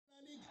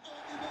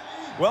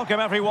Welcome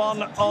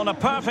everyone on a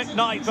perfect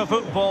night for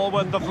football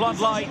with the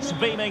floodlights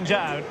beaming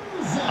down.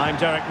 I'm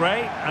Derek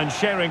Ray, and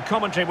sharing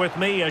commentary with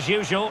me as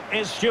usual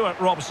is Stuart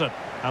Robson.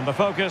 And the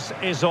focus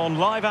is on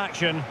live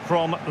action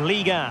from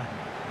Ligue.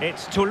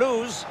 It's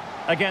Toulouse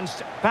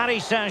against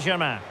Paris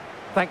Saint-Germain.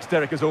 Thanks,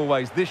 Derek, as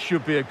always. This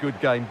should be a good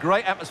game.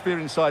 Great atmosphere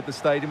inside the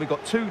stadium. We've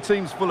got two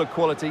teams full of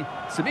quality,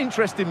 some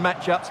interesting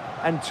matchups,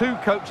 and two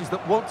coaches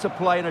that want to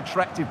play an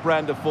attractive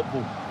brand of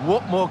football.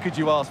 What more could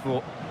you ask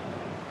for?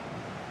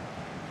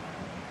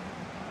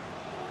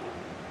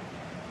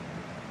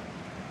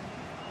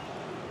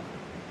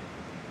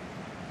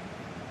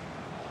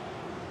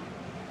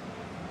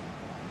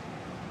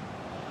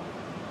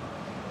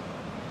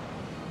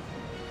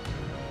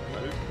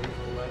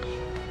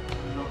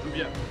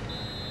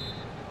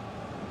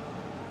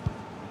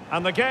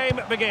 And the game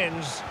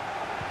begins.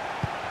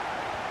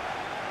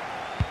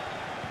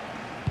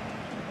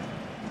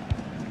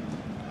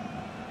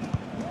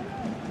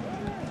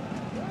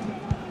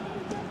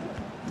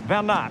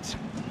 Bernat.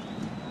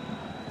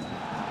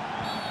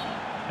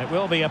 It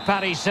will be a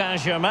Paris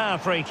Saint-Germain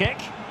free kick.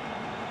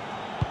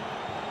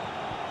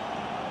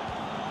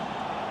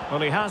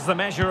 Well, he has the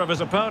measure of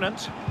his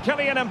opponent.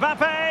 Kylian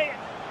Mbappe.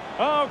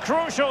 Oh,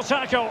 crucial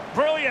tackle.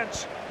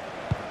 Brilliant.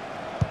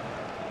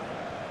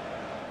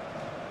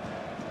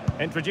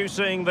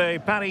 Introducing the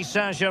Paris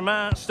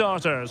Saint-Germain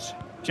starters.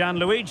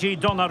 Gianluigi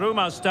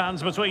Donnarumma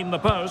stands between the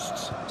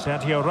posts.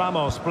 Sergio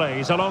Ramos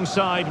plays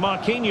alongside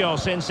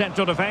Marquinhos in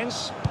central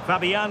defence.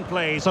 Fabian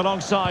plays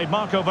alongside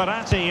Marco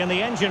Verratti in the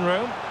engine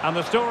room. And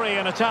the story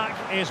in attack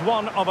is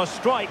one of a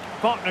strike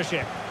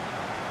partnership.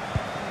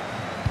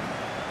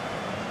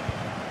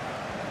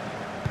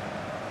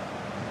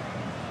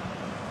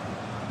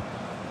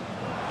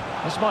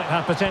 This might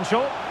have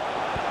potential.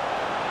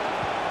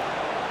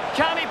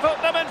 Can he put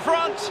them in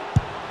front?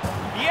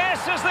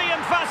 Yes is the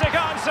emphatic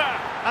answer.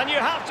 And you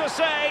have to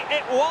say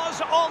it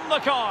was on the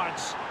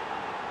cards.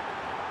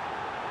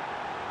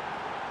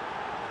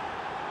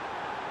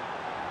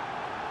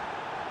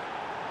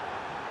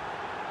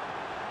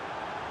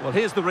 Well,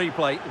 here's the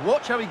replay.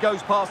 Watch how he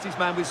goes past his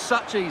man with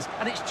such ease,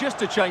 and it's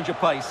just a change of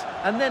pace.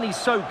 And then he's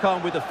so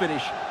calm with the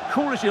finish.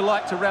 Cool as you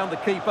like to round the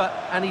keeper,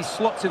 and he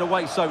slots it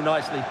away so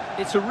nicely.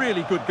 It's a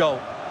really good goal.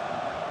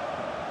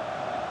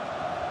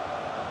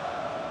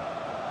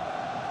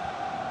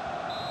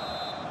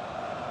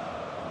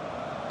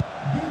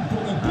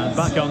 And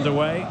back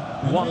underway.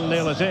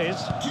 1-0 it is.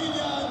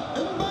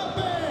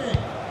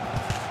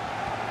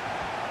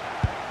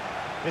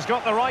 He's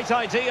got the right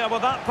idea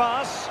with that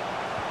pass.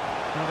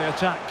 Well, the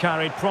attack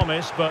carried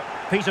promise, but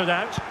petered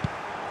out.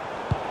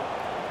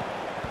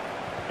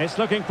 It's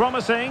looking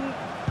promising.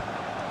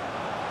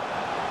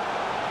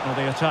 Well,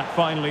 the attack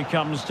finally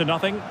comes to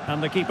nothing,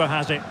 and the keeper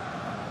has it.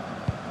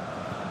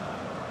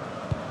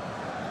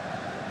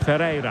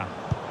 Ferreira,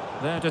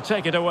 there to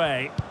take it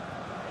away.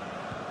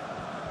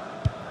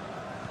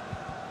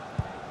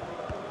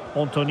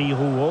 Anthony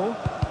Rouault.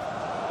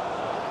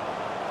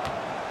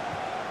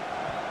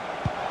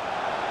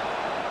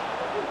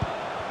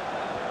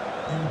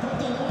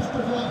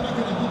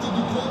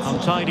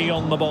 Untidy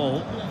on the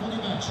ball.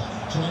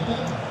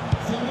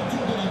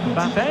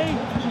 Mbappe.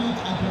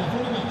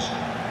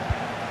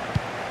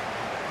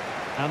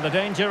 And the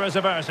danger is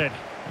averted.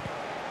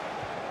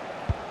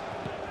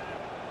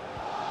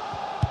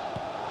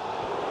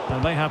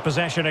 And they have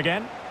possession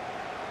again.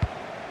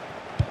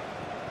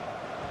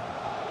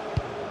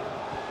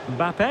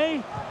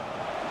 Mbappe.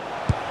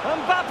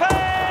 Mbappe!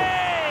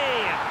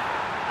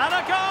 And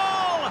a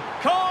goal!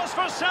 Cause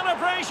for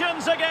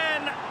celebrations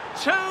again.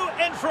 2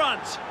 in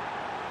front.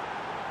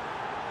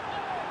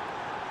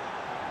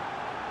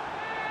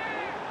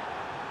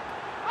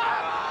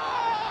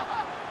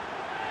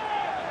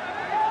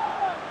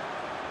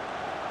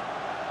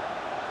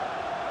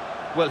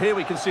 Well, here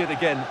we can see it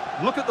again.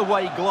 Look at the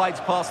way he glides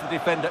past the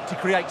defender to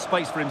create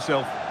space for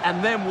himself.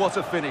 And then what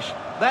a finish.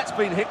 That's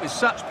been hit with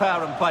such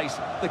power and pace.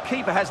 The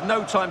keeper has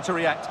no time to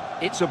react.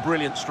 It's a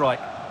brilliant strike.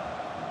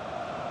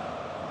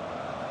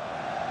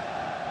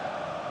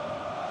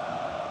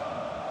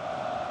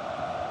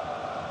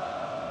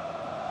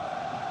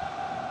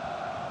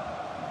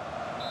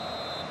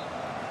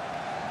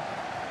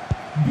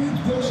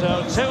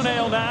 So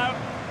 2-0 now.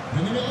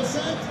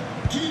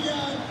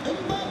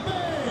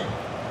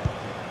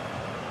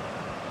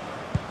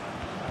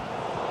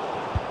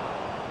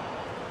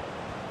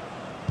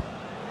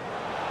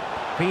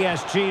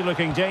 PSG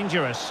looking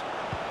dangerous.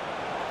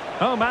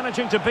 Oh,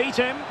 managing to beat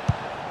him.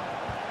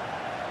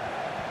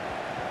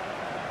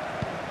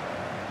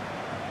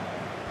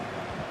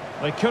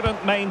 They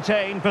couldn't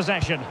maintain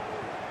possession.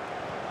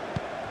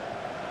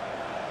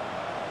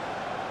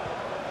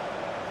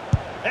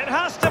 It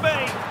has to be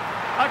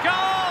a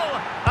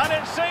goal, and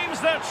it seems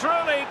they're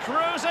truly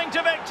cruising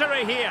to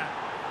victory here.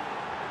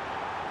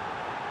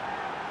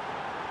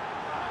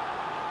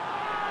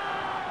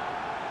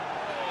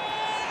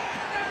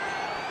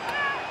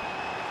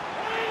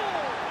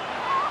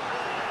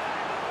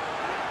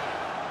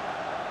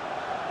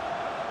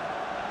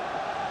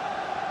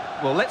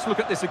 Well, let's look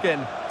at this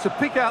again. To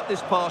pick out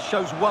this pass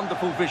shows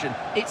wonderful vision.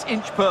 It's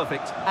inch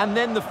perfect, and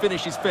then the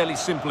finish is fairly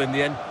simple in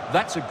the end.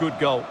 That's a good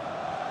goal.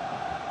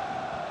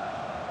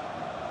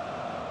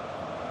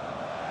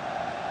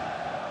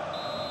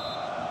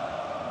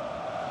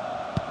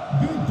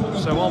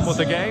 So on with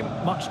the game.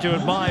 Much to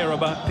admire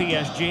about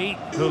PSG,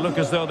 who look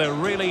as though they're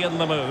really in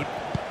the mood.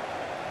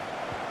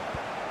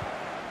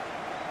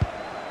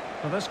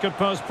 Well, this could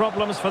pose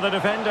problems for the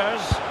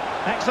defenders.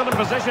 Excellent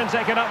position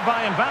taken up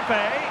by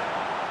Mbappe.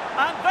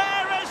 And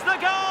there is the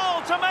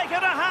goal to make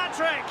it a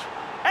hat-trick.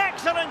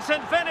 Excellence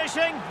in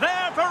finishing,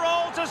 there for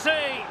all to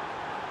see.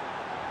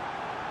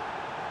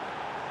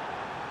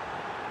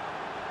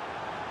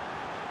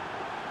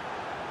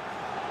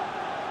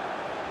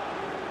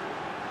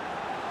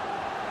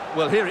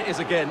 Well, here it is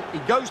again. He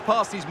goes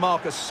past his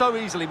marker so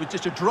easily with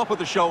just a drop of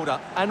the shoulder.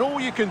 And all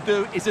you can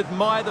do is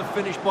admire the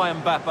finish by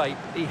Mbappe.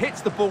 He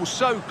hits the ball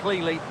so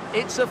cleanly.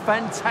 It's a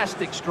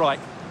fantastic strike.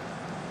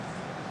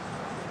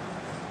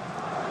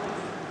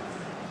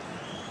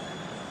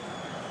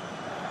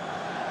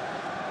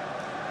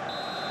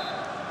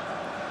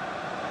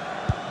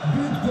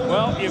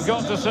 Well, you've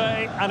got to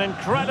say, an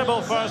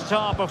incredible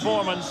first-half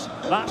performance.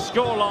 That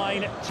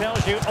scoreline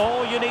tells you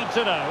all you need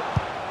to know.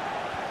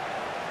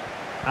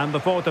 And the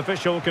fourth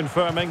official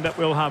confirming that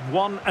we'll have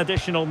one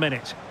additional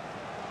minute.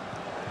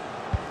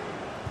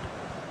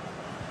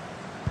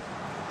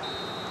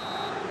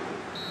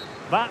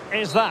 That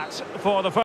is that for the first.